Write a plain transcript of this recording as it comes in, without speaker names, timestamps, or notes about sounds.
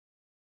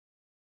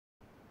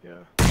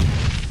Yeah.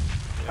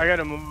 I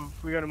gotta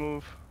move. We gotta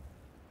move.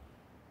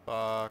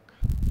 Fuck.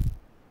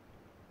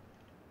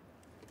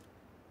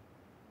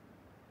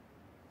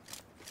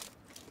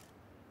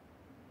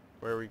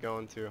 Where are we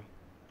going to?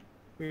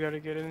 We gotta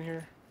get in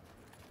here.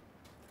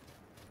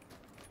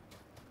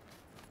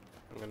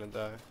 I'm gonna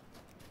die.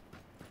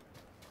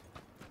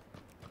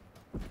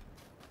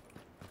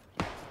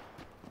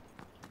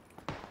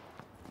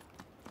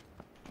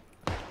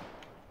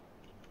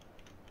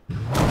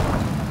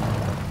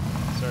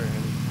 Sorry,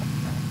 honey.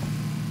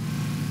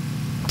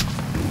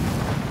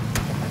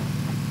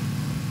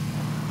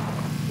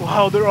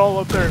 Wow, they're all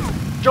up there.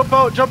 Jump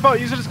out,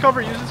 use it as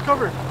cover, use it as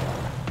cover.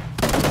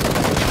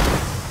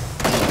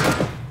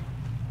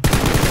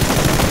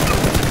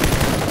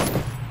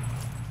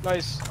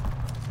 Nice.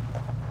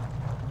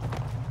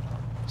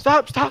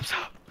 Stop.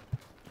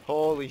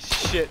 Holy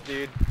shit,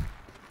 dude.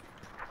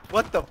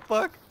 What the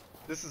fuck?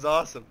 This is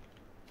awesome.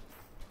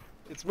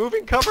 It's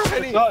moving cover,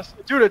 honey. It's us.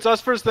 Dude, it's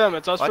us versus them.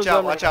 It's us versus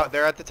them. Watch out.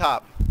 They're at the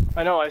top.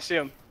 I know, I see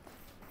them.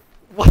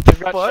 What the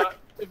fuck?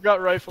 They've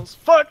got rifles.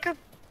 Fuck!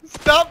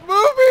 Stop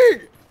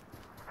moving!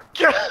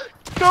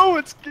 No,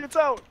 it's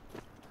out.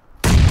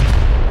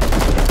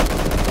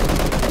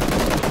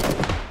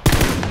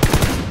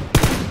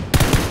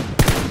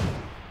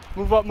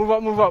 Move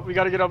up. We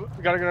gotta get up.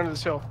 We gotta get under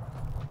this hill.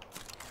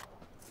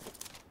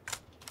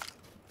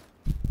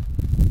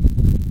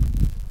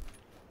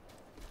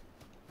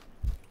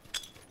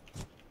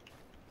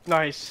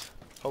 Nice.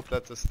 Hope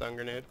that's a stun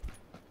grenade.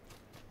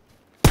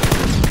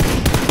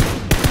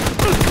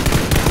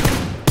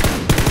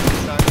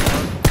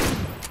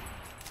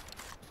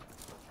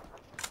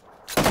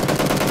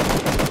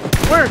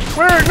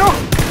 Where? No!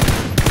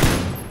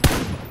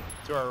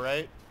 To our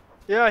right?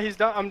 Yeah, he's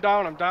down. I'm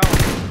down.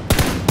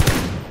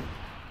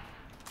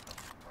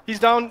 He's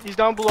down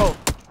below.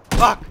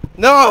 Fuck!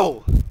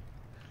 No!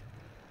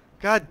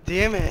 God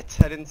damn it.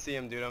 I didn't see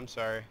him, dude. I'm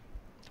sorry.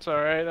 It's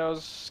alright. That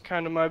was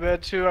kind of my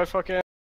bad too. I fucking